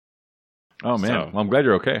Oh, man. So- Well, I'm glad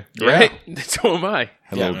you're okay. Right? So am I.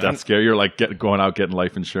 A little death scare. You're like going out getting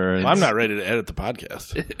life insurance. Well, I'm not ready to edit the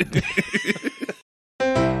podcast.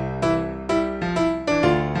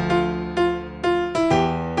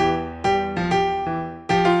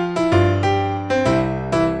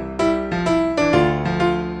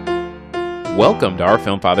 Welcome to our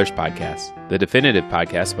Film Fathers podcast, the definitive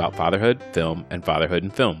podcast about fatherhood, film, and fatherhood in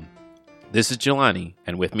film. This is Jelani,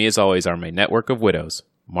 and with me as always are my network of widows,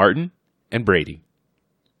 Martin and Brady.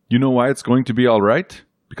 You know why it's going to be all right?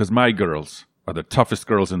 Because my girls are the toughest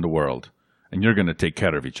girls in the world, and you're going to take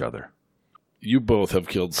care of each other. You both have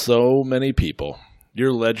killed so many people.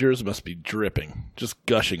 Your ledgers must be dripping, just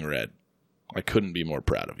gushing red. I couldn't be more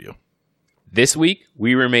proud of you. This week,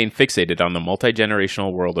 we remain fixated on the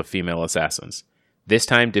multi-generational world of female assassins, this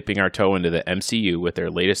time dipping our toe into the MCU with their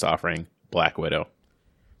latest offering, Black Widow.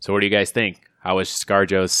 So what do you guys think? How was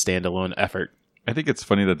ScarJo's standalone effort? I think it's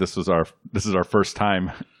funny that this is our first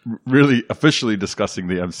time really officially discussing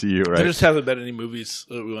the MCU, right? There just haven't been any movies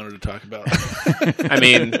that we wanted to talk about. I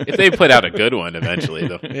mean, if they put out a good one eventually,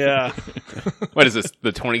 though. Yeah. What is this,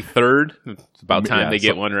 the 23rd? It's about time they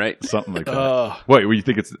get one right. Something like that. Wait, you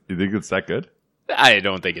think it's that good? I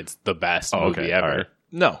don't think it's the best movie ever. Right.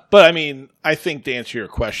 No, but I mean, I think to answer your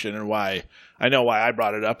question and why I know why I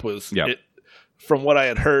brought it up was from what I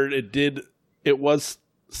had heard, it was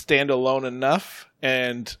standalone enough,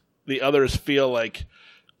 and the others feel like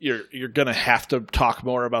you're gonna have to talk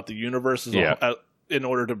more about the universe in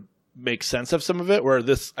order to make sense of some of it. Where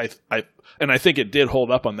this, I think it did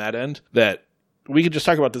hold up on that end, that we could just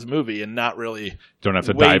talk about this movie and not really don't have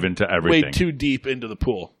to dive into everything, way too deep into the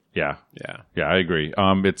pool. Yeah, I agree.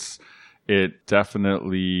 It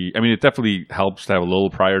definitely helps to have a little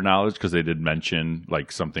prior knowledge, because they did mention like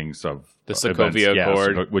some things of the Sokovia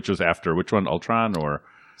Accord, which was after which one, Ultron, or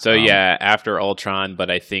after Ultron, but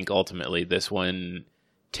I think ultimately this one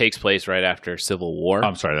takes place right after Civil War.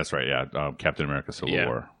 I'm sorry, that's right. Yeah, Captain America: Civil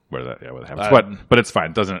War, where that happens. But it's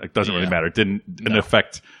fine. It doesn't really matter. It didn't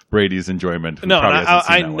affect Brady's enjoyment. No,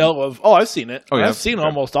 I know of. Oh, I've seen it. Oh, yeah? I've seen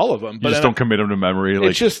almost all of them. But you just don't commit them to memory.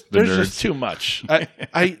 Like it's just there's just too much.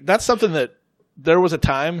 I that's something that. There was a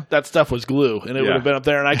time that stuff was glue, and it would have been up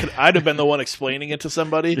there, and I'd have been the one explaining it to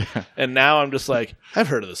somebody. And now I'm just like, I've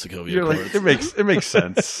heard of the Sokovia Accords. Like, it makes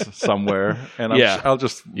sense somewhere, and I'll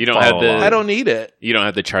just you don't have I don't need it. You don't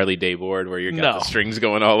have the Charlie Day board where you got the strings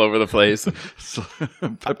going all over the place.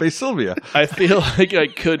 Pepe Sylvia. I feel like I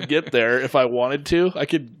could get there if I wanted to. I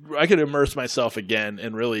could immerse myself again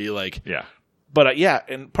and really But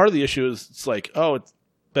and part of the issue is it's like, it's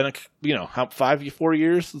been 4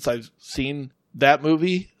 years since I've seen that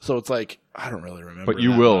movie, so it's like I don't really remember. But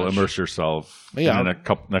you will immerse yourself in the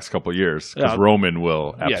next couple of years, because Roman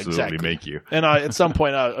will absolutely make you. And at some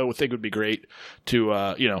point, I would think it would be great to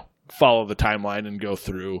follow the timeline and go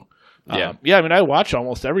through. I mean, I watch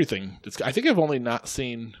almost everything. I think I've only not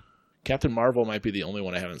seen Captain Marvel. Might be the only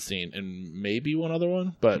one I haven't seen, and maybe one other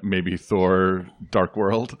one, but maybe Thor: Dark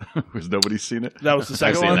World, because nobody's seen it. That was the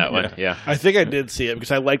second I've seen that one. Yeah, I think I did see it because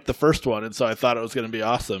I liked the first one, and so I thought it was going to be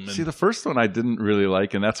awesome. See, the first one I didn't really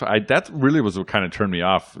like, and that really was what kind of turned me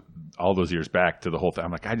off all those years back to the whole thing.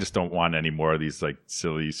 I'm like, I just don't want any more of these like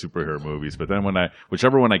silly superhero movies. But then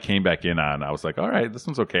whichever one I came back in on, I was like, all right, this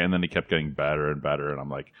one's okay. And then it kept getting better and better, and I'm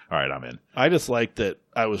like, all right, I'm in. I just liked that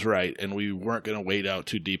I was right, and we weren't going to wade out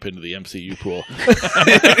too deep into the MCU pool.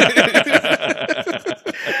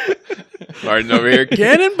 Martin over here,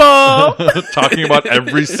 cannonball, talking about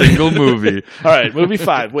every single movie. All right, movie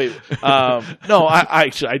 5. Wait, no,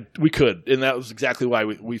 we could, and that was exactly why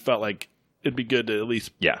we felt like it'd be good to at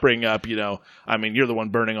least bring up. I mean, you're the one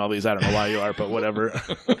burning all these. I don't know why you are, but whatever.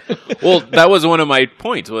 Well, that was one of my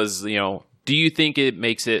points. Was do you think it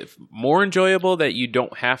makes it more enjoyable that you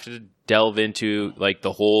don't have to delve into like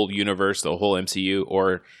the whole universe, the whole MCU,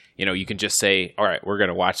 or you can just say, all right, we're going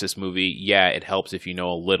to watch this movie. Yeah, it helps if you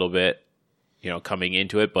know a little bit, coming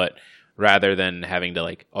into it, but rather than having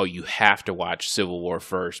to you have to watch Civil War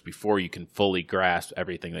first before you can fully grasp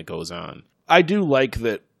everything that goes on. I do like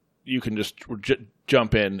that you can just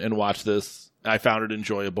jump in and watch this. I found it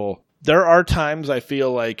enjoyable. There are times I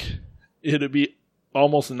feel like it'd be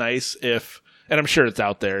almost nice if, and I'm sure it's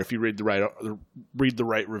out there if you read the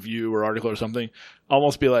right review or article or something,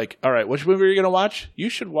 almost be like, all right, which movie are you going to watch? You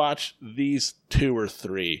should watch these 2 or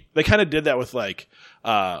 3. They kind of did that with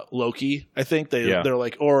Loki. I think they're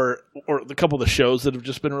like, or a couple of the shows that have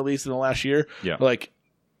just been released in the last year. Yeah. Like,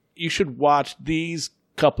 you should watch these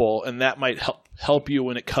couple, and that might help you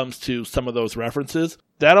when it comes to some of those references.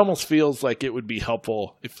 that almost feels like it would be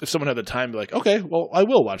helpful if someone had the time to be like, okay, well, I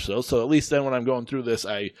will watch those. So at least then when I'm going through this,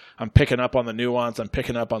 I'm picking up on the nuance. I'm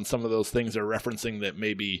picking up on some of those things they're referencing that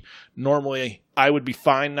maybe normally I would be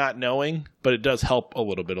fine not knowing, but it does help a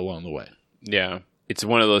little bit along the way. Yeah. It's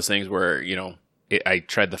one of those things where, I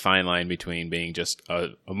tread the fine line between being just a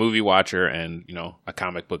movie watcher and, a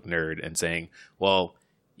comic book nerd and saying, well,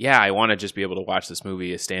 yeah, I want to just be able to watch this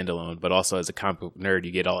movie as standalone, but also as a comic book nerd,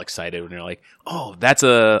 you get all excited when you're like, oh, that's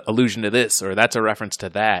a allusion to this, or that's a reference to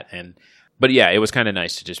that. But yeah, it was kind of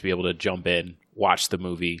nice to just be able to jump in, watch the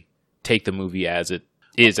movie, take the movie as it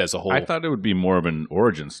is as a whole. I thought it would be more of an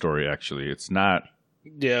origin story, actually. It's not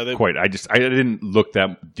Yeah, quite. I didn't look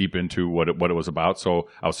that deep into what it was about, so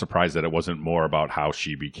I was surprised that it wasn't more about how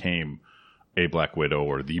she became a Black Widow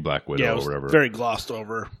or the Black Widow it or was whatever. very glossed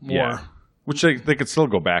over. More. Yeah. Which they could still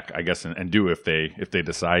go back, I guess, and do if they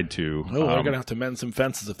decide to. Oh, they're gonna have to mend some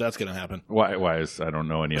fences if that's gonna happen. Why is I don't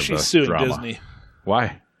know any of She's the suing drama. Disney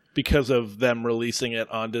Why? because of them releasing it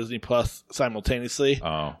on Disney Plus simultaneously.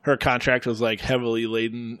 Oh, Her contract was like heavily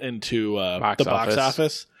laden into the box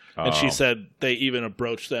office. And she Oh. said they even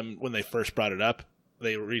approached them when they first brought it up.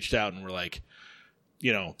 They reached out and were like,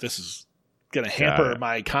 this is going to hamper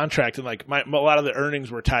my contract. And like a lot of the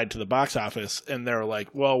earnings were tied to the box office. And they were like,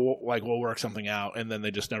 well, we'll work something out. And then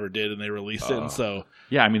they just never did. And they released it. And so,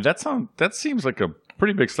 yeah. I mean, that seems like a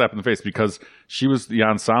pretty big slap in the face because she was the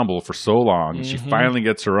ensemble for so long. And she finally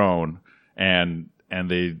gets her own, and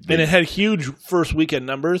they and it had huge first weekend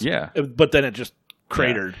numbers. Yeah. But then it just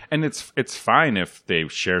cratered. Yeah. And it's fine if they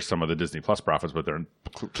share some of the Disney Plus profits, but they're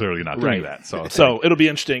clearly not doing that. So It'll be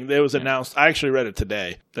interesting. It was announced. I actually read it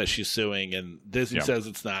today that she's suing, and Disney says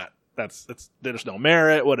it's not. There's no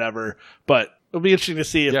merit, whatever. But it'll be interesting to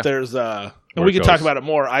see if there's and we can talk about it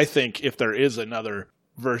more. I think if there is another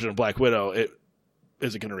version of Black Widow, it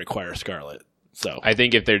isn't going to require Scarlet. So I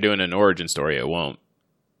think if they're doing an origin story, it won't.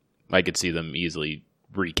 I could see them easily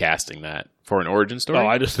recasting that for an origin story.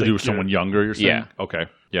 I just to think do someone younger. You're saying, Yeah. okay,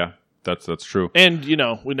 yeah, that's true. and we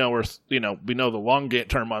know we know the long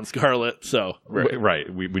term on Scarlet. So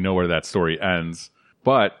Right. We know where that story ends.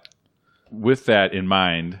 But with that in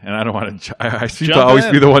mind, and I don't want to, I seem to Jump always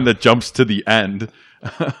in. be the one that jumps to the end.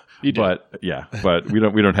 You do. But we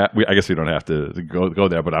don't have. I guess we don't have to go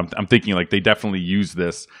there. But I'm thinking like they definitely use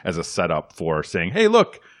this as a setup for saying, hey,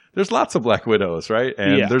 look, there's lots of Black Widows, right?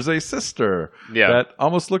 And there's a sister that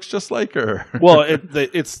almost looks just like her. well,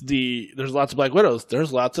 there's lots of Black Widows.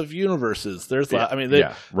 There's lots of universes. There's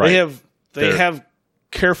they have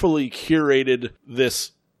carefully curated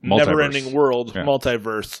this Multiverse. never-ending world Yeah.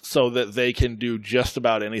 multiverse so that they can do just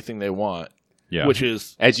about anything they want. Yeah. Which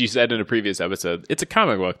is, As you said in a previous episode, it's a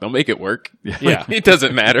comic book. They'll make it work. yeah. It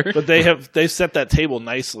doesn't matter. But they've set that table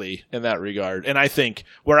nicely in that regard. And I think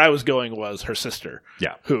where I was going was her sister,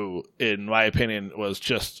 Yeah. who, in my opinion, was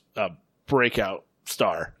just a breakout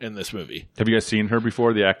star in this movie. Have you guys seen her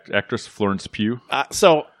before? The actress Florence Pugh.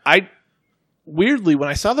 So I weirdly, when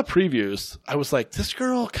I saw the previews, I was like, this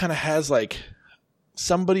girl kind of has like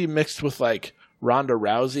somebody mixed with like Ronda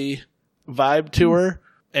Rousey vibe to her.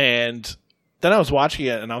 And then I was watching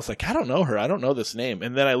it and I was like, I don't know her. I don't know this name.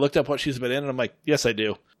 And then I looked up what she's been in and I'm like, yes, I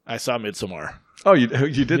do. I saw Midsommar. Oh, you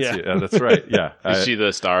did Yeah. see it. Yeah, that's right. Yeah. Is she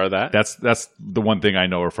the star of that? That's the one thing I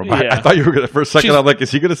know her from. Yeah. I thought you were going to, for a second, She's- I'm like, is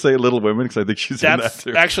he going to say Little Women? Because I think she's in that That's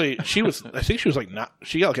too. actually, I think she was like,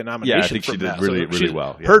 she got like a nomination. Yeah, I think she from did that. really, really she's-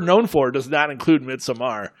 well, yeah. Her known for does not include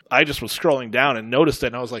Midsommar. I just was scrolling down and noticed it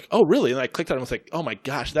and I was like, oh, really? And I clicked on it and was like, oh my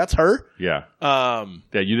gosh, that's her? Yeah. Yeah,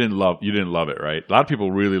 You didn't love it, right? A lot of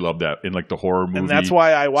people really love that in like the horror movie. and that's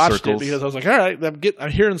why I watched circles. it because I was like, all right, I'm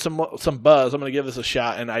hearing some buzz. I'm going to give this a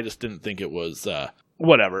shot, and I just didn't think it was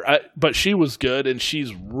whatever. But she was good, and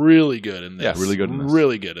she's really good in this. Yeah, really good in this.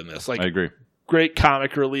 Really good in this. Like I agree. great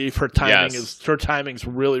comic relief. Her timing's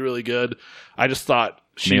really really good. I just thought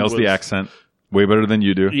she Nails was, the accent way better than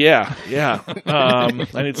you do. Yeah.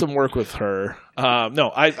 I need some work with her.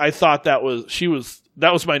 No, I thought that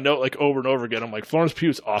was my note like over and over again. I'm like, Florence Pugh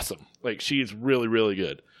is awesome. Like she's really, really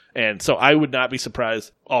good. And so I would not be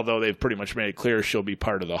surprised, although they've pretty much made it clear she'll be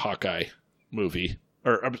part of the Hawkeye movie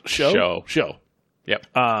or show. Yep.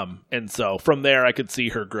 And so from there I could see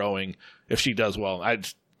her growing if she does well.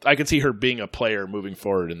 I could see her being a player moving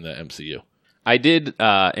forward in the MCU. I did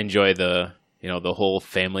enjoy the whole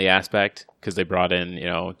family aspect because they brought in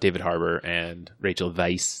David Harbour and Rachel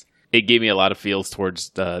Weisz. It gave me a lot of feels towards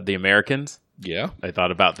the Americans. Yeah. I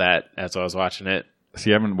thought about that as I was watching it.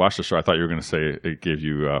 See, I haven't watched the show. I thought you were going to say it gave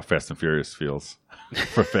you Fast and Furious feels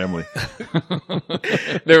for family.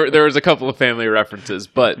 There was a couple of family references,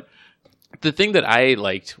 but the thing that I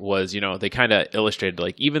liked was they kind of illustrated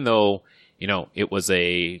like even though it was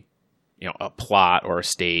a plot or a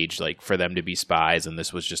stage like for them to be spies, and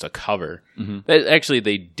this was just a cover. Actually,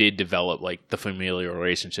 they did develop like the familial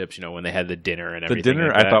relationships. when they had the dinner and everything. The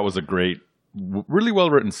dinner like I thought was a great, really well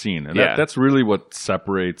written scene, and that's really what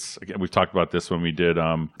separates. Again, we've talked about this when we did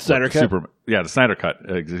Snyder Cut. The Snyder Cut,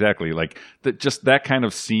 exactly. Like just that kind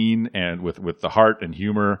of scene, and with the heart and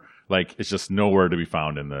humor, like it's just nowhere to be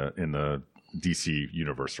found in the DC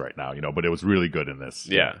universe right now. But it was really good in this.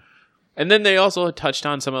 Yeah. And then they also touched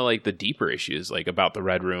on some of like the deeper issues, like about the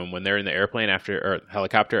Red Room when they're in the airplane or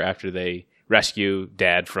helicopter after they rescue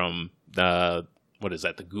Dad from the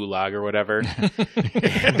Gulag or whatever.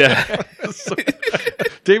 And,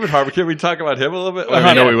 David Harbour, can we talk about him a little bit?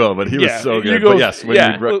 I know we will, but he was so good. But yes, when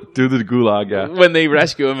you do the Gulag, when they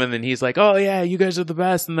rescue him, and then he's like, "Oh yeah, you guys are the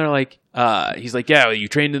best," and they're like, he's like, "Yeah, you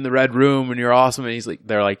trained in the Red Room, and you're awesome," and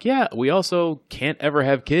they're like, "Yeah, we also can't ever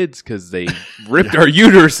have kids because they ripped our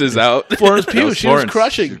uteruses out." Florence Pugh, she was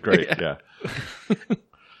crushing. She's great, yeah.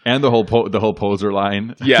 And the whole poser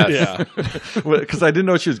line. Yeah. Because I didn't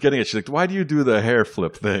know what she was getting at. She's like, why do you do the hair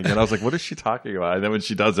flip thing? And I was like, what is she talking about? And then when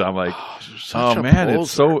she does it, I'm like, oh man,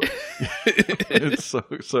 poser. it's so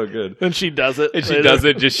good. And she does it. And she does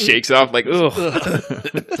it, just shakes off like, ugh.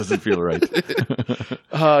 Doesn't feel right.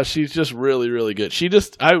 She's just really, really good.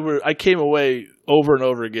 I came away over and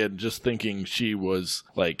over again just thinking she was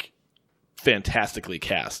like fantastically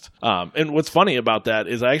cast. And what's funny about that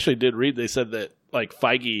is I actually did read, they said that like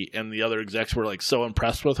Feige and the other execs were like so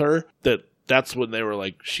impressed with her that's when they were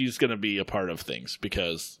like, she's going to be a part of things,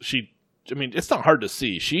 because it's not hard to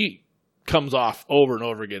see. She comes off over and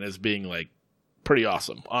over again as being like pretty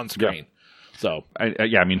awesome on screen. Yeah. So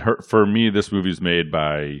for me, this movie's made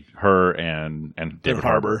by her and David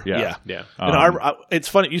Harbour. Yeah. And Harbour, it's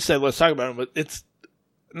funny you said let's talk about him, but it's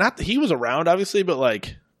not that he was around obviously, but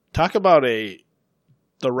like talk about the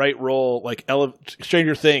right role, like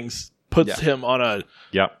Stranger Things puts him on a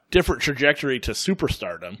different trajectory to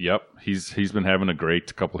superstardom. Yep, he's been having a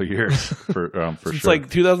great couple of years for Since sure. like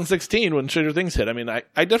 2016 when Stranger Things hit. I mean, I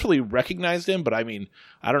definitely recognized him, but I mean,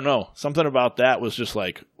 I don't know, something about that was just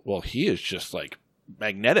like, well, he is just like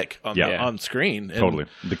magnetic on screen. And totally,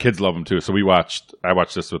 the kids love him too. So I watched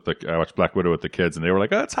Black Widow with the kids, and they were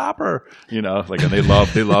like, "Oh, it's Hopper," and they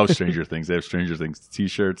love Stranger Things. They have Stranger Things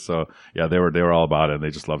T-shirts, so yeah, they were all about it. And they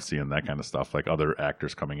just love seeing that kind of stuff, like other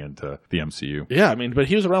actors coming into the MCU. Yeah, I mean, but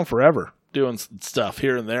he was around forever doing stuff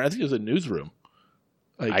here and there. I think he was in Newsroom.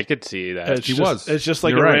 Like, I could see that. It's just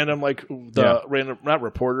like random, like random, not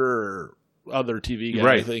reporter or other TV guy.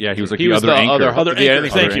 Right. I think. Yeah, he was like the other anchor. Other anchor.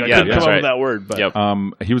 Thank you. I couldn't come up with that word. But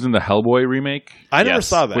he was in the Hellboy remake. I never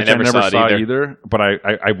saw that. Which I never saw either. But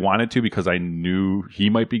I wanted to because I knew he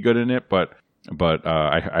might be good in it. But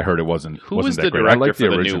I heard it wasn't. Who was that the great. director I like for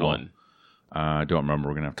the new one? I don't remember.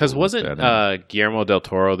 We're gonna have to because wasn't Guillermo del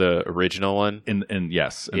Toro the original one? In that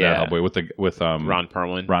Hellboy with Ron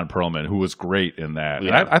Perlman. Ron Perlman, who was great in that.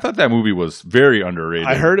 Yeah. And I thought that movie was very underrated.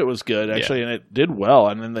 I heard it was good actually, and it did well.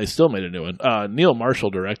 And then they still made a new one. Neil Marshall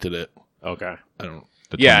directed it. Okay, I don't know.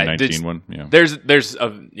 The 2019 one. Yeah. There's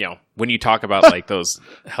when you talk about like those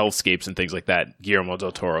hellscapes and things like that, Guillermo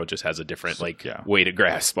del Toro just has a different way to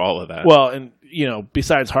grasp all of that. Well, and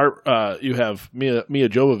besides Hart, you have Mia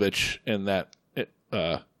Jovovich in that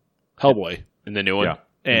Hellboy in the new one. Yeah,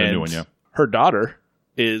 and the new one. Yeah, her daughter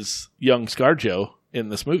is young ScarJo in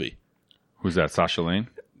this movie. Who's that? Sasha Lane?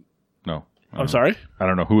 No, I'm sorry. I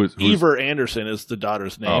don't know who's Ever Anderson is the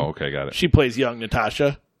daughter's name. Oh, okay, got it. She plays young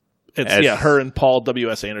Natasha. It's her and Paul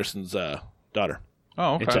W.S. Anderson's daughter.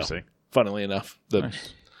 Oh, okay. Interesting. Funnily enough, the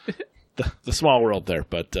small world there,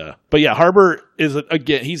 but yeah, Harbour is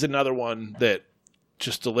he's another one that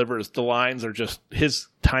just delivers. The lines are just his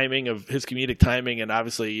timing of his comedic timing, and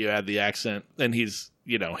obviously you add the accent, and he's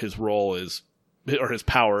his role is his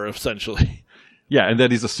power essentially. Yeah, and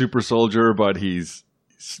then he's a super soldier, but he's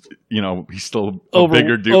still a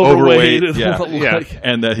bigger dude, overweight.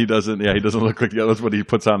 And that he doesn't look like the others when he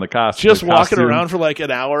puts on the costume. Just walking around for like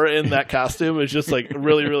an hour in that costume is just like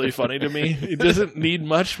really, really funny to me. It doesn't need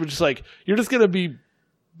much, but just like you're just gonna be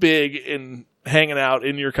big and hanging out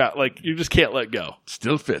in your like you just can't let go.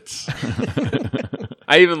 Still fits.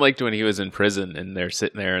 I even liked when he was in prison and they're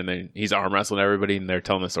sitting there and then he's arm wrestling everybody and they're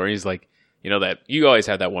telling the story. He's like, that you always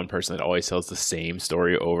have that one person that always tells the same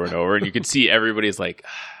story over and over, and you can see everybody's like,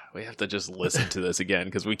 we have to just listen to this again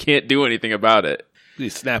because we can't do anything about it.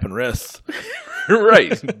 He's snapping wrists.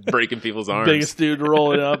 Right. Breaking people's arms. Biggest dude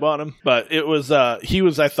rolling up on him. But it was, he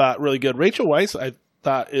was, I thought, really good. Rachel Weisz, I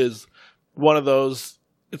thought, is one of those,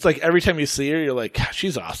 it's like every time you see her, you're like,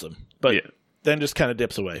 she's awesome. But then just kind of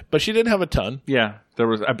dips away. But she didn't have a ton. Yeah, there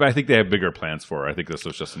was. I think they have bigger plans for her. I think this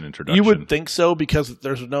was just an introduction. You would think so because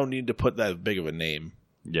there's no need to put that big of a name.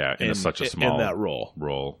 Yeah, in such a small in that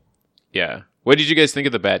role. Yeah. What did you guys think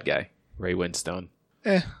of the bad guy, Ray Winstone?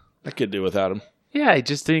 I could do without him. Yeah, I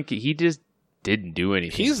just think he just didn't do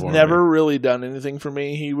anything. He's for never me. really done anything for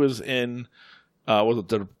me. He was in, was it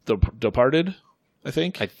the Departed? I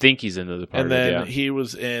think. I think he's into the party. And then yeah. he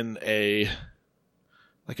was in a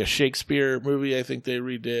Shakespeare movie. I think they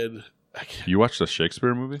redid. You watched the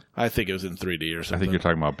Shakespeare movie? I think it was in 3D or something. I think you're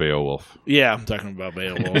talking about Beowulf. Yeah, I'm talking about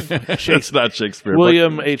Beowulf. It's not Shakespeare.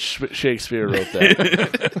 William H. Shakespeare wrote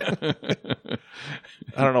that.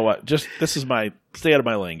 I don't know what. Just this is my stay out of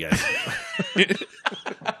my lane, guys.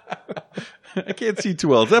 I can't see too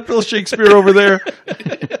well. Is that Bill Shakespeare over there?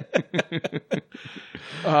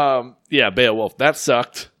 Yeah, Beowulf. That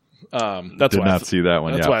sucked. That's Did why not see that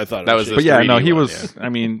one. That's yeah. why I thought That it was was. But yeah, 3D no, he one, was. I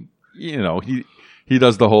mean, he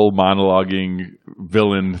does the whole monologuing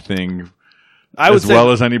villain thing I would as say,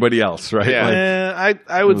 well as anybody else, right? Yeah.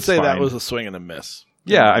 I would was say that fine. was a swing and a miss.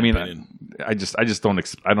 Yeah, I in my mean, opinion. I just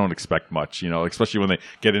don't I don't expect much, especially when they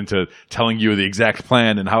get into telling you the exact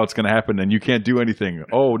plan and how it's going to happen, and you can't do anything.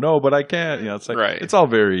 Oh no, but I can't. It's like Right. it's all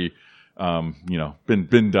very,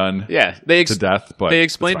 been done Yeah, they to death. But they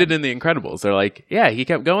explained it in The Incredibles. They're like, yeah, he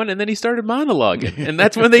kept going, and then he started monologuing, and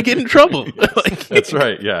that's when they get in trouble. Like, That's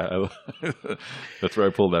right. Yeah, that's where I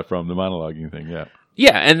pulled that from, the monologuing thing. Yeah.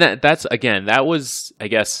 yeah, and that was, I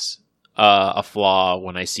guess, a flaw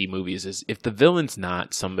when I see movies is if the villain's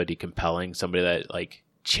not somebody compelling, somebody that like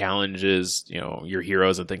challenges, your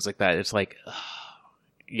heroes and things like that. It's like,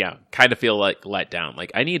 kind of feel like let down.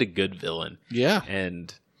 Like I need a good villain. Yeah.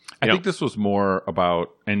 And I think this was more about,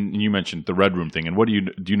 and you mentioned the Red Room thing. And what do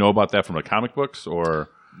you know about that from the comic books, or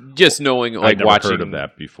just knowing, like I'd never watching heard of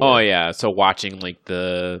that before? Oh yeah, so watching like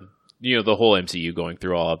the whole MCU going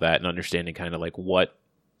through all of that and understanding kind of like what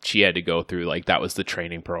she had to go through, like that was the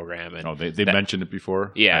training program. And they mentioned it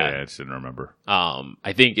before. Yeah. I just didn't remember.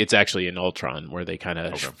 I think it's actually in Ultron where they kind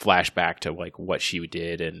of flash back to like what she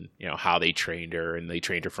did and how they trained her, and they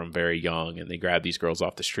trained her from very young, and they grabbed these girls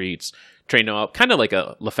off the streets, trained them up, kind of like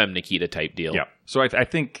a La Femme Nikita type deal. Yeah. So I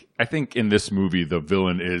think in this movie the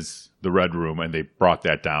villain is the Red Room, and they brought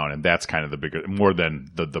that down, and that's kind of the bigger, more than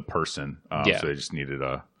the person. So they just needed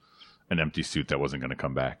an empty suit that wasn't going to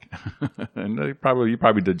come back, and you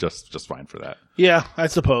probably did just fine for that. Yeah, I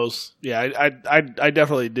suppose. Yeah, I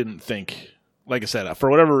definitely didn't think. Like I said, for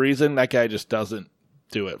whatever reason, that guy just doesn't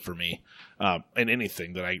do it for me in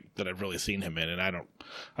anything that I've really seen him in, and I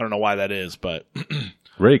don't know why that is, but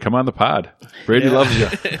Ray, come on the pod. Brady loves you.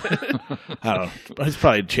 I don't know. He's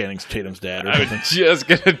probably Channing Tatum's dad or I something. was just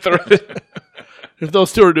gonna throw it. If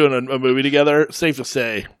those two are doing a movie together, safe to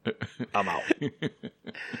say, I'm out.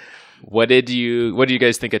 What do you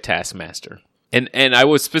guys think of Taskmaster? And I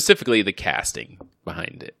was specifically the casting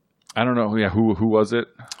behind it. I don't know. Yeah, who was it?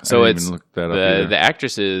 So I didn't it's even look that up either. the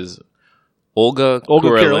actress is Olga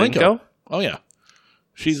Kurylenko. Kurylenko. Oh yeah,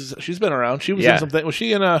 she's been around. She was Yeah. in something. Was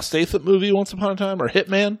she in a Statham movie once upon a time, or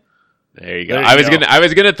Hitman? There you go. There you I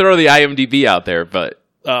was go. gonna throw the IMDb out there, but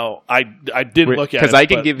Oh, I didn't Wait, look at it because I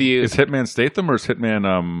can but give you Is Hitman Statham or is Hitman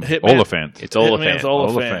Hitman. Oliphant? it's Oliphant. Hitman's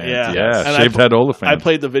Oliphant. Yeah, And Shaved head Oliphant. I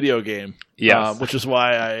played the video game. Yes. which is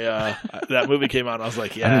why that movie came out. And I was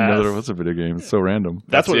like, yeah, I didn't know there was a video game. It's so random.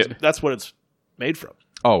 That's That's what it's made from.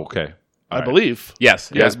 Oh, okay. I believe.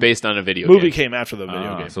 Yes, it Yeah. was based on a video Movie game. came after the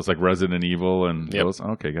video game. So it's like Resident Evil and Yep. those.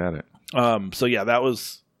 Okay, got it. So yeah, that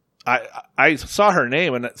was I saw her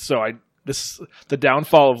name, and so the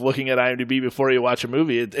downfall of looking at IMDb before you watch a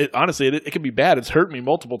movie. It honestly it can be bad. It's hurt me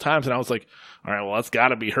multiple times, and I was like, all right, well, that's got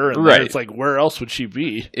to be her. And Right. then it's like, where else would she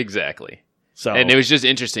be? Exactly. So And it was just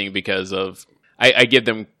interesting because of I give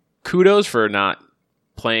them kudos for not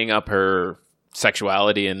playing up her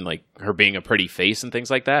sexuality and like her being a pretty face and things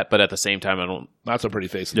like that. But at the same time, I don't. not so pretty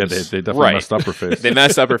face. Yeah, they definitely Right. messed up her face. They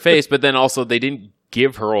messed up her face, but then also they didn't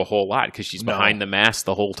give her a whole lot because she's No. behind the mask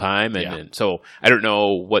the whole time, and, Yeah. and so I don't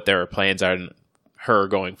know what their plans are on her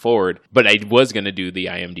going forward. But I was going to do the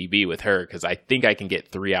IMDb with her because I think I can get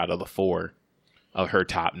 3 out of the 4 of her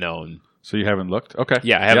top known. So you haven't looked? Okay.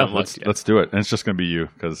 Yeah, I haven't looked yet. Let's do it. And it's just going to be you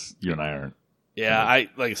because you and I aren't. Yeah,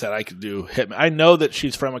 like I said, I could do Hitman. I know that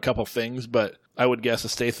she's from a couple things, but I would guess a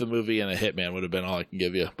Statham movie and a Hitman would have been all I can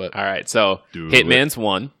give you. But All right, so Do Hitman's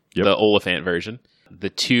 1, Yep. the Oliphant version. The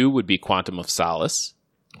 2 would be Quantum of Solace.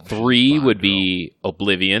 3 would be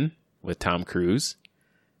Oblivion with Tom Cruise.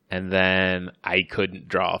 And then I couldn't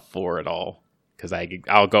draw 4 at all because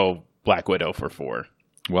I'll go Black Widow for 4.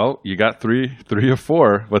 Well, you got three of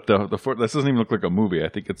 4, but the 4. This doesn't even look like a movie. I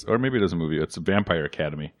think it's, or maybe it is a movie. It's a Vampire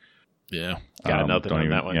Academy. Yeah. Got nothing on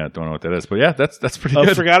that one. Yeah, don't know what that is. But yeah, that's pretty I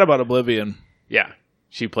good. forgot about Oblivion. Yeah.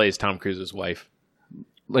 She plays Tom Cruise's wife.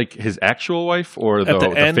 Like his actual wife or At the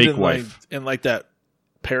end, fake in wife? in like that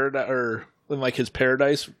paradise, or in like his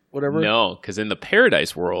paradise, whatever. No, because in the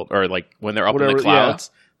Paradise world, or like when they're up in Whatever, the clouds,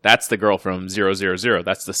 that's the girl from 000.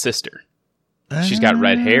 That's the sister. She's got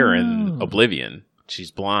red hair in Oblivion.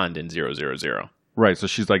 She's blonde in 000. Right, so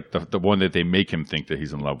she's like the one that they make him think that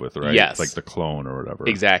he's in love with, right? Yes. Like the clone or whatever.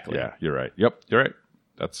 Exactly. Yeah, you're right. Yep, you're right.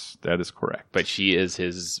 That is correct. But she is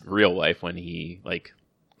his real wife when he like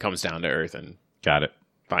comes down to Earth and Got it.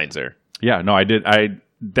 finds her. Yeah, no, I did.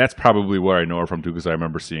 That's probably where I know her from too, because I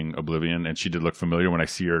remember seeing Oblivion, and she did look familiar when I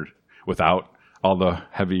see her without all the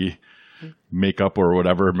heavy makeup or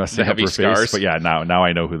whatever messing up heavy her scars. face. But yeah, now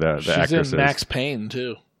I know who the She's actress in is. Max Payne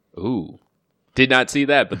too. Ooh. Did not see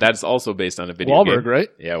that, but that's also based on a video Wahlberg, game. right?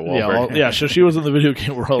 Yeah, Yeah, Wahlberg. so she was in the video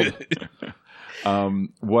game world.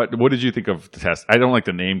 What did you think of the Task? I don't like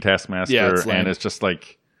the name Taskmaster, Yeah, it's lame. and it's just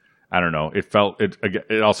like, I don't know.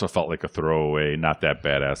 It also felt like a throwaway, not that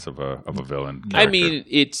badass of a villain. I character. mean,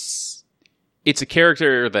 it's a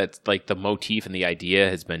character that's like the motif and the idea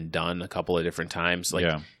has been done a couple of different times. Like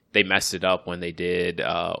Yeah. they messed it up when they did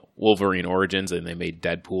Wolverine Origins and they made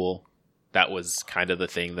Deadpool. That was kind of the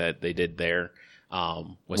thing that they did there.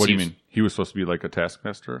 What do you mean? He was supposed to be like a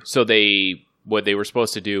Taskmaster? So what they were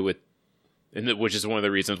supposed to do which is one of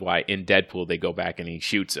the reasons why in Deadpool they go back and he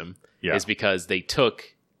shoots him, Yeah. is because they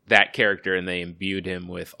took that character and they imbued him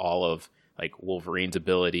with all of like Wolverine's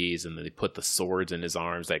abilities, and then they put the swords in his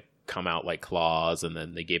arms that come out like claws, and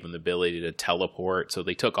then they gave him the ability to teleport. So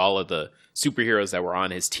they took all of the superheroes that were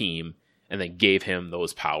on his team and then gave him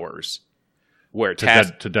those powers. Where To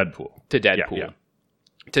Deadpool. to Deadpool. Yeah.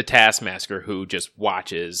 To Taskmaster, who just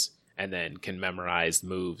watches and then can memorize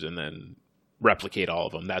moves and then replicate all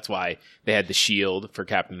of them. That's why they had the shield for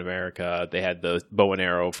Captain America. They had the bow and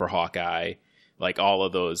arrow for Hawkeye. Like all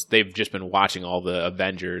of those. They've just been watching all the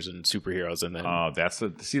Avengers and superheroes and then... Oh,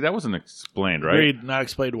 that wasn't explained, right? Agreed, not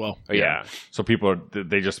explained well. yeah. So people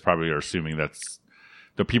they just probably are assuming that's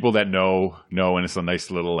the people that know, and it's a nice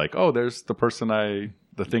little like, oh, there's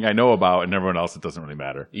the thing I know about, and everyone else it doesn't really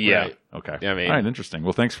matter. Yeah. Right. Okay. Yeah, I mean- all right, interesting.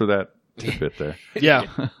 Well, thanks for that tidbit there. Yeah.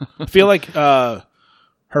 I feel like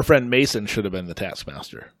her friend Mason should have been the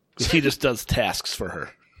Taskmaster. 'Cause he just does tasks for her.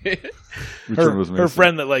 Which one was Her Mason?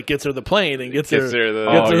 friend that like gets her the plane and gets her the...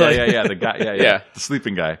 Oh, her, yeah, like- yeah, the guy, yeah, Yeah. the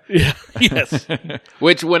sleeping guy. Yeah. Yes.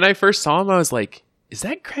 Which, when I first saw him, I was like, is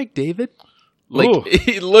that Craig David? Like, Ooh.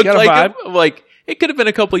 he looked Got a like vibe. him. I'm like, it could have been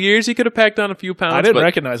a couple years. He could have packed on a few pounds. I didn't but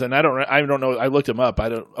recognize him. I don't know. I looked him up. I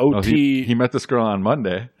don't. Oh, OT. he met this girl on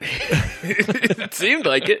Monday. it seemed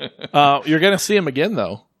like it. You're gonna see him again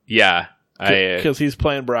though, Yeah. because he's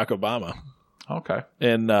playing Barack Obama Okay.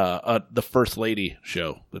 in the First Lady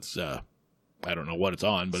show. That's I don't know what it's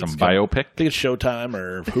on, but Some it's biopic. I think it's Showtime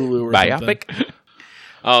or Hulu or something. Biopic.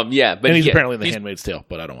 Yeah, but And he's yeah, apparently in The he's- Handmaid's Tale,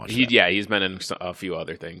 but I don't watch that. he's been in a few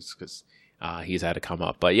other things because he's had to come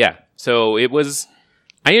up. But yeah, so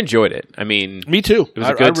I enjoyed it. I mean, Me too. It was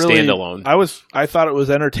a good standalone. I thought it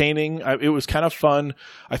was entertaining. It was kind of fun.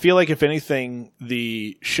 I feel like if anything,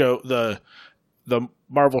 the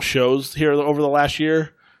Marvel shows here over the last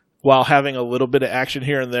year, while having a little bit of action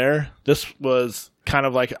here and there, this was kind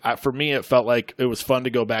of like, for me, it felt like it was fun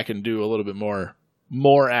to go back and do a little bit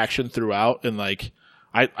more action throughout. And like,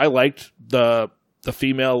 I liked the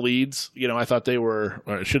female leads. You know, I thought they were,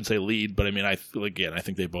 or I shouldn't say lead, but I mean, I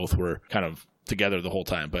think they both were kind of together the whole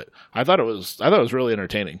time. But I thought it was really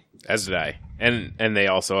entertaining. as did I. And they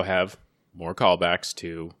also have more callbacks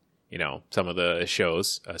to, you know, some of the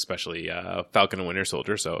shows, especially Falcon and Winter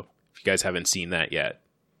Soldier. So if you guys haven't seen that yet,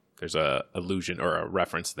 there's a allusion or a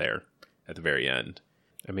reference there at the very end.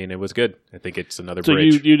 I mean, it was good. I think it's another So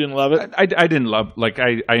bridge. you didn't love it? I didn't love, like,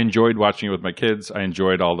 I enjoyed watching it with my kids. I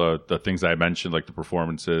enjoyed all the things I mentioned, like the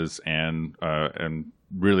performances, and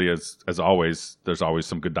really, as always, there's always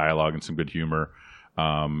some good dialogue and some good humor,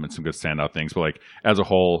 and some good standout things. But like as a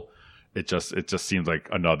whole, it just seems like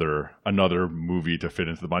another movie to fit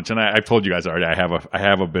into the bunch. And I've told you guys already, I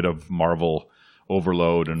have a bit of Marvel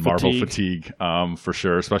overload and Marvel fatigue, for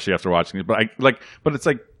sure, especially after watching it. But it's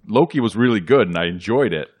like Loki was really good and I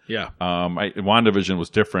enjoyed it. Yeah. WandaVision was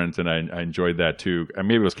different, and I enjoyed that too. And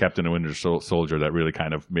maybe it was Captain and Winter Soldier that really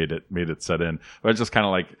kind of made it set in. But it's just kind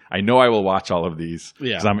of like, I know I will watch all of these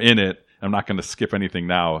because I'm in it. I'm not going to skip anything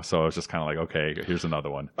now. So it's just kind of like, okay, here's another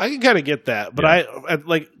one. I can kind of get that, but Yeah. I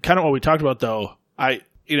like kind of what we talked about though. I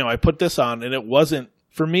put this on and it wasn't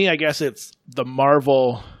for me. I guess it's the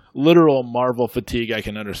literal Marvel fatigue. I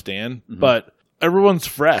can understand, but everyone's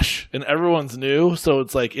fresh and everyone's new, so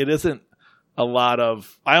it's like it isn't a lot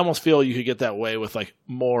of. I almost feel you could get that way with like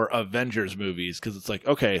more Avengers movies because it's like,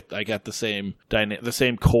 okay, I got the same the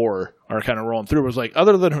same core are kind of rolling through. It was like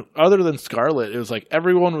other than Scarlet, it was like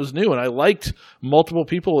everyone was new, and I liked multiple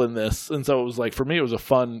people in this, and so it was like for me, it was a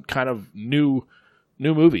fun kind of new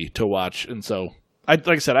movie to watch, and so like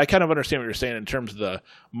I said, I kind of understand what you're saying in terms of the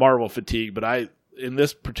Marvel fatigue, but in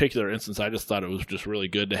this particular instance, I just thought it was just really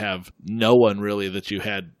good to have no one really that you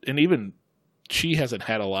had, and even she hasn't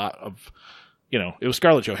had a lot of, it was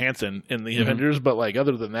Scarlett Johansson in the Avengers, but like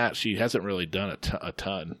other than that, she hasn't really done a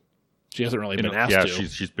ton. She hasn't really been asked to. Yeah,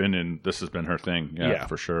 she's been in. This has been her thing. Yeah,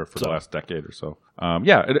 for sure for the last decade or so.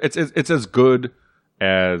 It's as good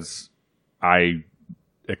as I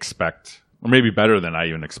expect, or maybe better than I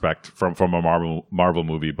even expect from a Marvel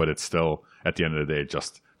movie. But it's still at the end of the day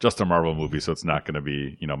just a Marvel movie, so it's not going to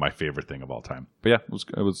be my favorite thing of all time. But yeah,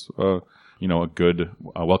 it was a good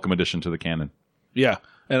welcome addition to the canon. Yeah,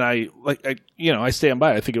 and I stand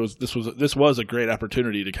by. I think this was a great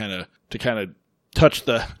opportunity to kind of touch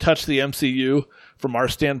the MCU from our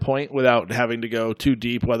standpoint without having to go too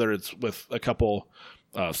deep. Whether it's with a couple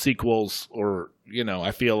sequels or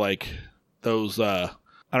I feel like those. I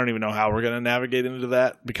don't even know how we're going to navigate into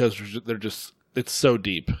that because they're just. It's so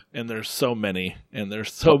deep, and there's so many, and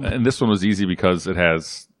there's so. And this one was easy because it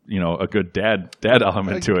has a good dad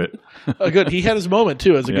element to it. He had his moment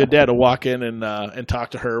too as a good dad to walk in and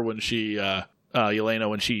talk to her when she Yelena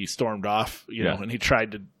when she stormed off, and he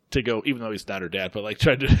tried to go, even though he's not her dad, but like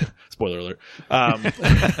tried to spoiler alert.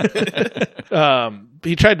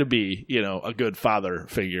 He tried to be a good father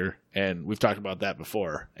figure, and we've talked about that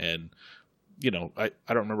before. And I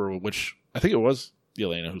don't remember which. I think it was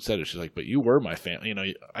Yelena who said it. She's like, "But you were my family,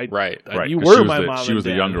 right. You were my mom." She was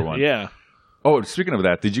the younger one. Yeah. Oh, speaking of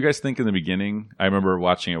that, did you guys think in the beginning? I remember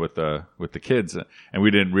watching it with the kids, and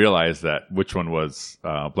we didn't realize that which one was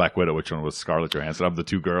Black Widow, which one was Scarlett Johansson of the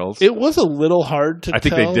two girls. It was a little hard to. I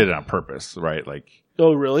think tell. they did it on purpose, right? Like,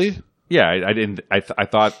 oh, really? Yeah, I didn't. I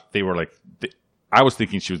thought they were like. I was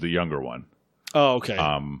thinking she was the younger one. Oh, okay.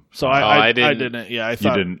 So I didn't. Yeah, I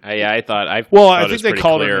thought. You didn't. I thought. I think they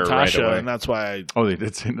called her Natasha, right, and that's why. Oh, they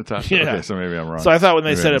did say Natasha. Yeah. Okay, so maybe I'm wrong. So I thought when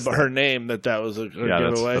they said it, but her name, that was a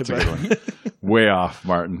giveaway. That's a good one. Way off,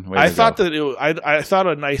 Martin. I thought that I thought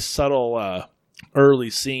a nice subtle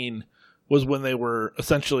early scene was when they were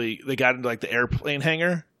they got into like the airplane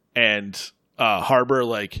hangar and Harbor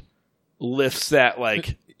like lifts that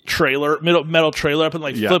like metal trailer up and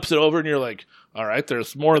like flips it over, and you're like, all right,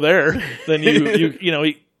 there's more there than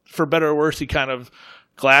you for better or worse, he kind of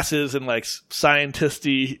glasses and like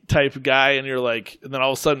scientist-y type guy, and you're like, and then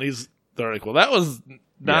all of a sudden they're like, well, that was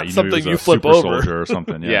not something you flip over soldier or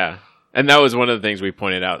something. Yeah. And that was one of the things we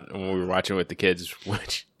pointed out when we were watching with the kids,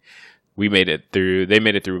 which they made it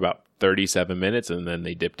through about 37 minutes and then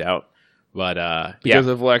they dipped out. But because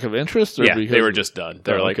of lack of interest, or because they were just done.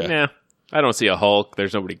 They were like, nah, I don't see a Hulk.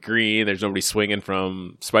 There's nobody green. There's nobody swinging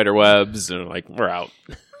from spider webs, and like, we're out.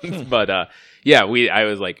 But I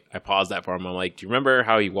was like, I paused that for him. I'm like, do you remember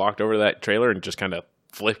how he walked over that trailer and just kind of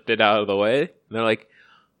flipped it out of the way? And they're like,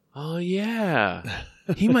 oh yeah,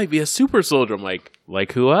 he might be a super soldier. I'm like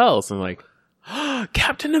who else? I'm like, oh,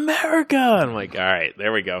 Captain America. I'm like, all right,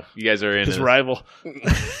 there we go. You guys are in his rival.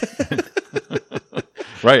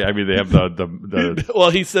 Right. I mean, they have the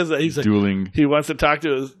well, he says that he's like, dueling. He wants to talk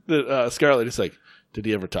to Scarlett. He's like, did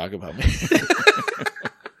he ever talk about me?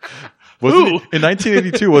 Wasn't he, in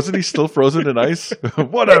 1982, wasn't he still frozen in ice?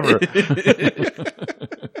 Whatever.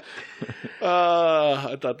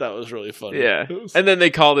 I thought that was really funny. Yeah. And then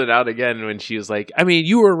they called it out again when she was like, I mean,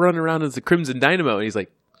 you were running around as the Crimson Dynamo. And he's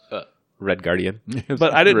like, Red Guardian.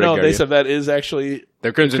 But I didn't know. Guardian. They said that is actually...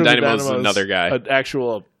 The Crimson Dynamo is another guy. An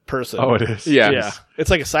actual person. Oh, it is? Yeah.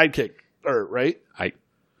 It's like a sidekick, right?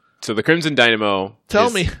 So the Crimson Dynamo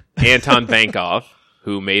Tell me. Anton Vankoff,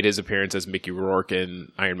 who made his appearance as Mickey Rourke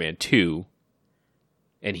in Iron Man 2.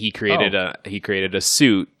 And he created a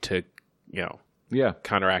suit to,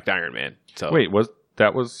 counteract Iron Man. So wait,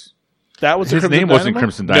 that was his name wasn't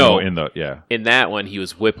Crimson Dynamo in that one he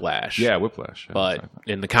was Whiplash. Yeah, Whiplash. But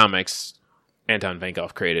in the comics, Anton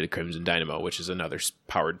Vankoff created a Crimson Dynamo, which is another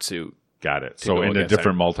powered suit. Got it. So in a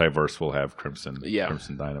different multiverse, we'll have Crimson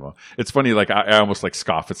Dynamo. It's funny, like I almost like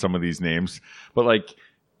scoff at some of these names, but like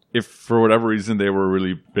if for whatever reason they were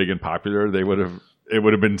really big and popular, it would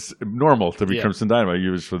have been normal to be Crimson Dynamo.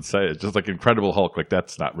 You just would say it, just like Incredible Hulk. Like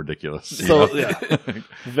that's not ridiculous. So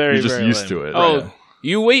very you're just very used lame. to it. Oh, right?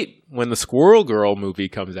 You wait when the Squirrel Girl movie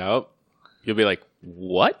comes out, you'll be like,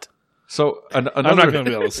 what? So I'm not going to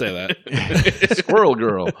be able to say that. Squirrel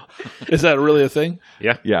Girl. Is that really a thing?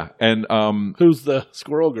 Yeah. Yeah. And who's the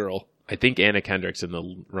Squirrel Girl? I think Anna Kendrick's in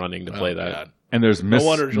the running to play that. God. And there's No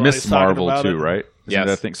wonder Miss Johnny's talking Marvel about too, it. right? Isn't Yes.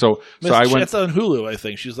 that thing? So Miss I went. It's on Hulu, I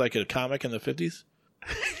think. She's like a comic in the 50s.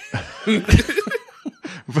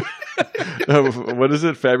 What is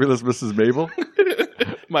it? Fabulous Mrs. Mabel?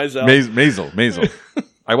 Myself. Maisel.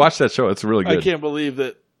 I watched that show. It's really I good. can't believe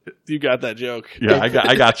that you got that joke. Yeah,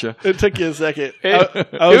 I got you. It took you a second.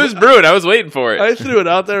 It was brewing. I was waiting for it. I threw it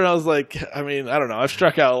out there, and I was like, I mean, I don't know. I've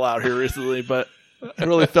struck out a lot here recently, but I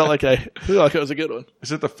really felt like it was a good one.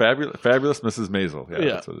 Is it the fabulous Mrs. Maisel?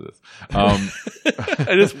 Yeah, that's what it is.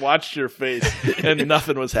 I just watched your face, and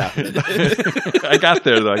nothing was happening. I got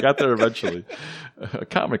there though. I got there eventually. A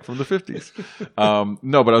comic from the 50s.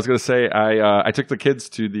 No, but I was going to say I took the kids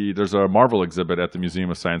to there's a Marvel exhibit at the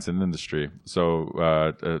Museum of Science and Industry,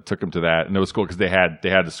 so took them to that, and it was cool because they had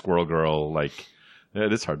the Squirrel Girl. Like,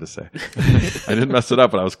 it is hard to say. I didn't mess it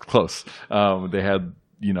up, but I was close. They had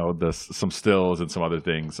some stills and some other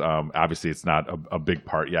things. Obviously, it's not a big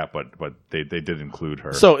part yet, but they did include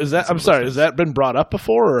her. So is that? I'm sorry. Has that been brought up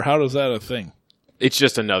before, or how is that a thing? It's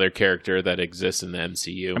just another character that exists in the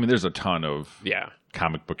MCU. I mean, there's a ton of yeah.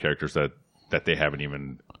 comic book characters that they haven't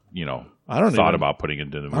even I thought about putting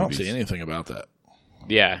into the movies. I don't see anything about that.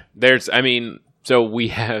 Yeah. So we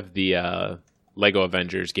have the Lego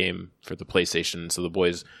Avengers game for the PlayStation, so the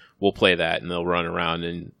boys will play that and they'll run around,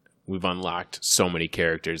 and we've unlocked so many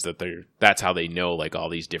characters that's how they know like all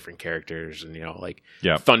these different characters, and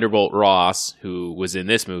Thunderbolt Ross, who was in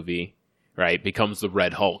this movie, right, becomes the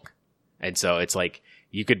Red Hulk. And so it's like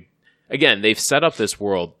they've set up this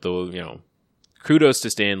world, though, kudos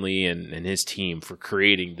to Stan Lee and his team for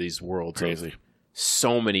creating these worlds. Crazy. Of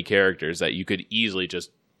so many characters that you could easily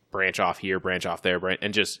just branch off here, branch off there,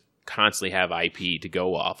 and just constantly have IP to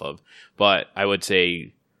go off of. But I would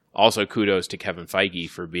say also kudos to Kevin Feige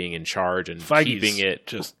for being in charge and keeping it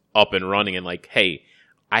just up and running, and like, hey,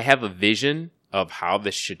 I have a vision of how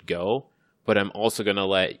this should go, but I'm also going to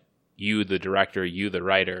let you, the director, you, the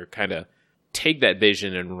writer, kind of take that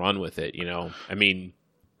vision and run with it. I mean,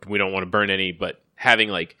 we don't want to burn any, but having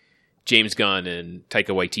like James Gunn and Taika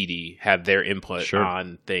Waititi have their input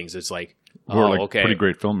on things, it's like, okay, pretty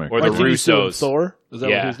great filmmaker. Or the Waititi's doing Russos. Thor? Is that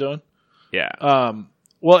what he's doing? Yeah.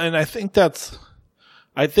 Well, and I think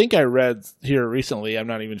I read here recently, I'm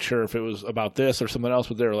not even sure if it was about this or something else,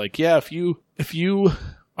 but they're like, yeah, if you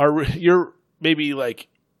are, you're maybe like,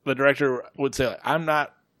 the director would say, like, I'm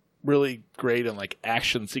not really great in like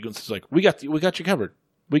action sequences. Like, we got you covered.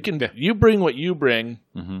 You bring what you bring.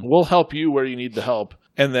 Mm-hmm. We'll help you where you need the help.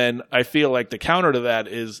 And then I feel like the counter to that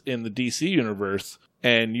is in the DC universe,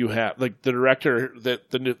 and you have like the director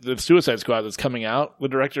that the Suicide Squad that's coming out. The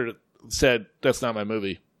director said, that's not my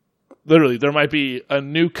movie. Literally, there might be a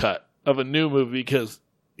new cut of a new movie because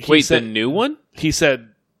the new one? He said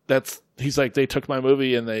he's like, they took my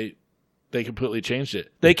movie and they completely changed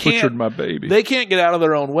it. They butchered my baby. They can't get out of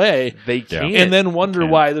their own way. They can't. And then wonder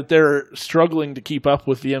why that they're struggling to keep up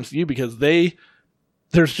with the MCU because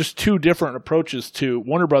there's just two different approaches to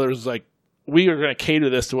Warner Brothers. Is like, we are going to cater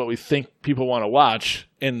this to what we think people want to watch,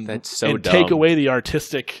 and take away the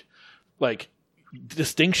artistic like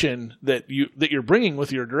distinction that you're bringing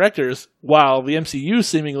with your directors, while the MCU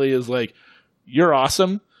seemingly is like, you're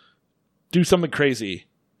awesome, do something crazy,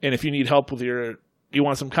 and if you need help with you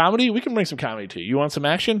want some comedy, we can bring some comedy to you. You want some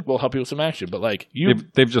action, we'll help you with some action. But like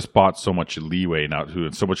they've just bought so much leeway now too,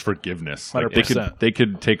 and so much forgiveness. Like 100%. They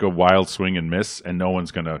could take a wild swing and miss, and no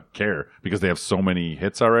one's gonna care because they have so many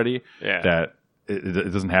hits already that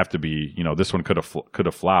it doesn't have to be. This one could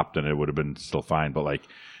have flopped and it would have been still fine. But like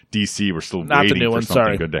DC, we're still not waiting the new for one. something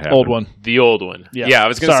Sorry, good to happen. old one. The old one. Yeah, I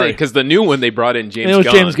was going to say, because the new one, they brought in James Gunn. It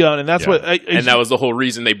was James Gunn, and that's what... and that was the whole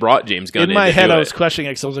reason they brought James Gunn in. In my head, I was questioning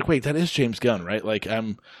it, because I was like, wait, that is James Gunn, right? Like,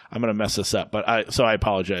 I'm going to mess this up. But I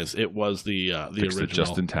apologize. It was the original. It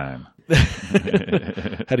just in time.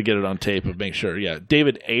 Had to get it on tape and make sure. Yeah.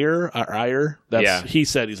 David Ayer,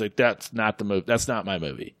 he's like, that's not the movie. That's not my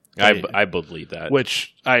movie. I believe that.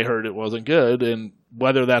 Which I heard it wasn't good, and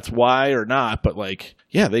whether that's why or not, but like,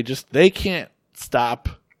 yeah, they can't stop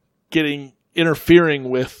interfering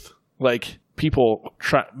with like people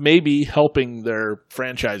maybe helping their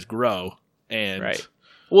franchise grow. And right.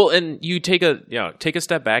 Well, and you take a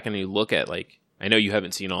step back and you look at, like, I know you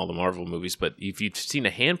haven't seen all the Marvel movies, but if you've seen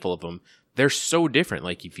a handful of them, they're so different.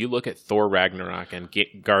 Like if you look at Thor Ragnarok and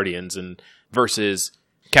Guardians and versus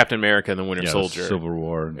Captain America and the Winter Soldier, Civil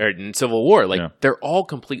War, they're all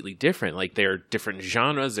completely different. Like they're different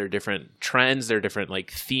genres, they're different trends, they're different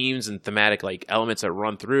like themes and thematic like elements that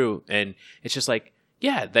run through, and it's just like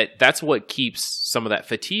yeah, that's what keeps some of that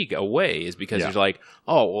fatigue away, is because Yeah. you're like,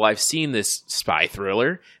 oh, well, I've seen this spy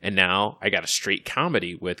thriller, and now I got a straight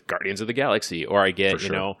comedy with Guardians of the Galaxy, or I get, For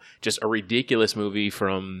sure. just a ridiculous movie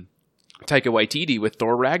from Taika Waititi with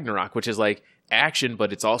Thor Ragnarok, which is like action,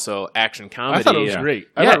 but it's also action comedy. I thought it was Yeah. great.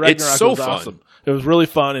 I Yeah, thought Ragnarok it's so was fun. awesome. It was really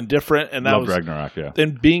fun and different, and that Love was Ragnarok, yeah.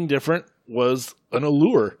 and being different was an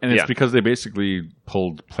allure. And it's Yeah. because they basically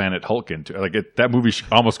pulled Planet Hulk into it. Like that movie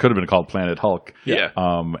almost could have been called Planet Hulk. Yeah.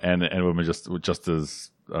 And it would have been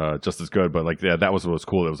just as good. But like, yeah, that was what was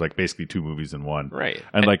cool. It was like basically two movies in one. Right.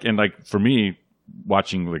 And like for me,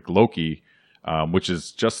 watching like Loki, which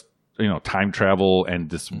is just time travel and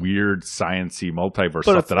this weird science-y multiverse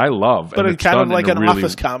stuff it's- that I love. But and it's kind done of like in an a really,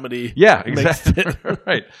 office comedy. Yeah, Makes exactly.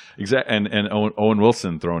 Right, exactly. And Owen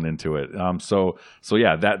Wilson thrown into it. So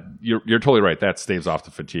yeah, that you're totally right. That staves off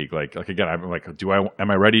the fatigue. Like again, I'm like, am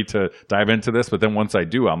I ready to dive into this? But then once I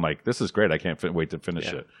do, I'm like, this is great. I can't wait to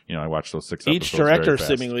finish it. I watch those 6 episodes. Each director very fast.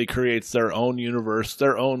 seemingly creates their own universe,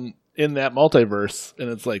 their own in that multiverse, and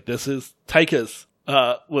it's like this is Taika's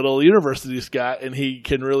little universe that he's got, and he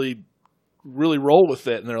can really roll with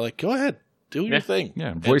it. And they're like, go ahead, do your thing.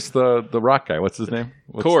 Yeah, voice the rock guy. What's his name?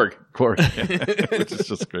 Korg. Korg, yeah. Which is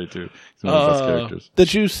just great too. He's one of the best characters.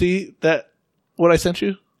 Did you see that? What I sent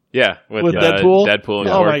you Yeah. with Deadpool? Deadpool and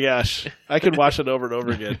Oh Korg. my gosh, I could watch it over and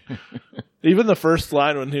over again. Even the first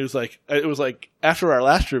line when he was like, it was like after our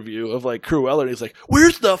last review of like Cruella, and he's like,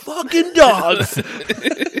 "Where's the fucking dogs?"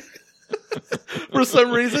 For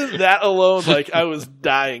some reason, that alone, like I was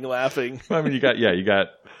dying laughing. I mean, you got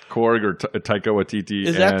Korg or Taika Waititi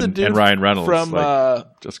Is that the dude and Ryan Reynolds from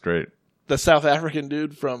just great. the South African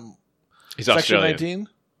dude from He's Section Australian. 19?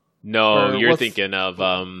 No, Or you're what's- thinking of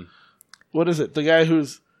What is it? The guy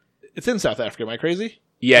who's it's in South Africa. Am I crazy?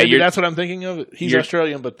 yeah, Maybe you're that's what I'm thinking of. He's you're-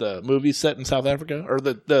 Australian, but the movie's set in South Africa or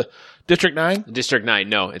the District 9. District 9.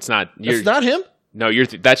 No, it's not. It's not him. No,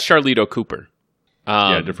 that's Charlito Cooper.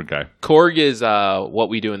 Different guy. Korg is What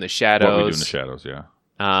We Do in the Shadows. What We Do in the Shadows, yeah.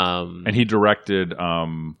 And he directed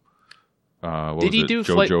what Did was he it? do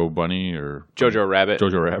Jojo Bunny or Jojo Rabbit.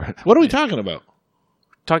 Jojo Rabbit? What are we talking about?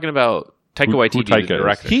 Talking about Taika Who Waititi, Taika the is.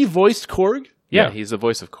 director. He voiced Korg. Yeah, Yeah. he's the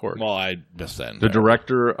voice of Korg. Well, I missed that. The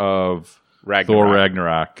director of Thor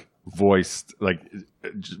Ragnarok voiced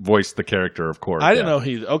the character of Korg. I didn't know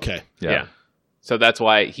he. Okay, Yeah. So that's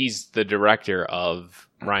why he's the director of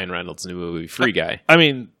Ryan Reynolds' new movie, Free Guy. I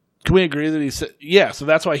mean, can we agree that he's? Yeah, so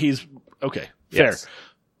that's why he's okay. Fair. Yes.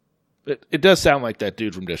 It does sound like that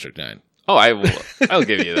dude from District 9. Oh, I'll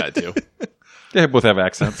give you that too. They both have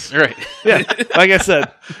accents. Right. Yeah, like I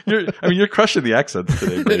said, You're crushing the accents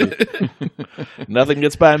today, Brady. nothing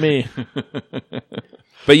gets by me.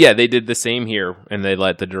 But yeah, they did the same here, and they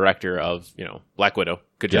let the director of Black Widow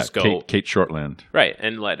could just go Kate Shortland. right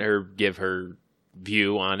and let her give her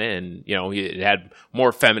view on it, and it had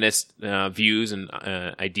more feminist views and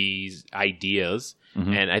ideas,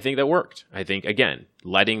 and I think that worked. I think again,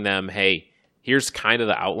 letting them, hey, here's kind of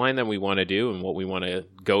the outline that we want to do and what we want to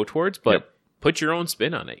go towards, but put your own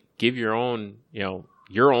spin on it. Give your own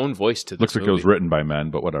your own voice to this Looks like it was written by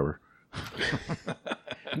men, but whatever.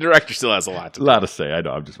 The director still has a lot to A lot to say. I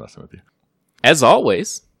know. I'm just messing with you. As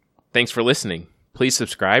always, thanks for listening. Please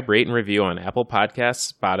subscribe, rate, and review on Apple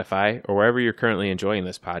Podcasts, Spotify, or wherever you're currently enjoying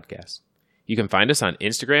this podcast. You can find us on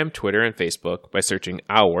Instagram, Twitter, and Facebook by searching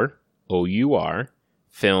our, OUR,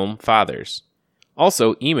 Film Fathers.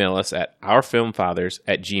 Also, email us at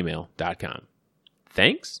ourfilmfathers@gmail.com.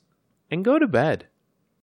 Thanks, and go to bed.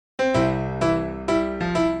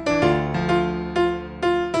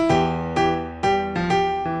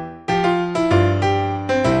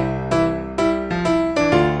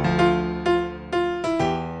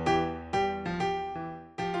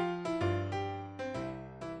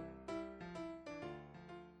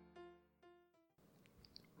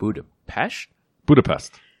 Budapest?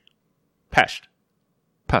 Budapest. Pest.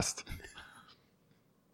 Pest.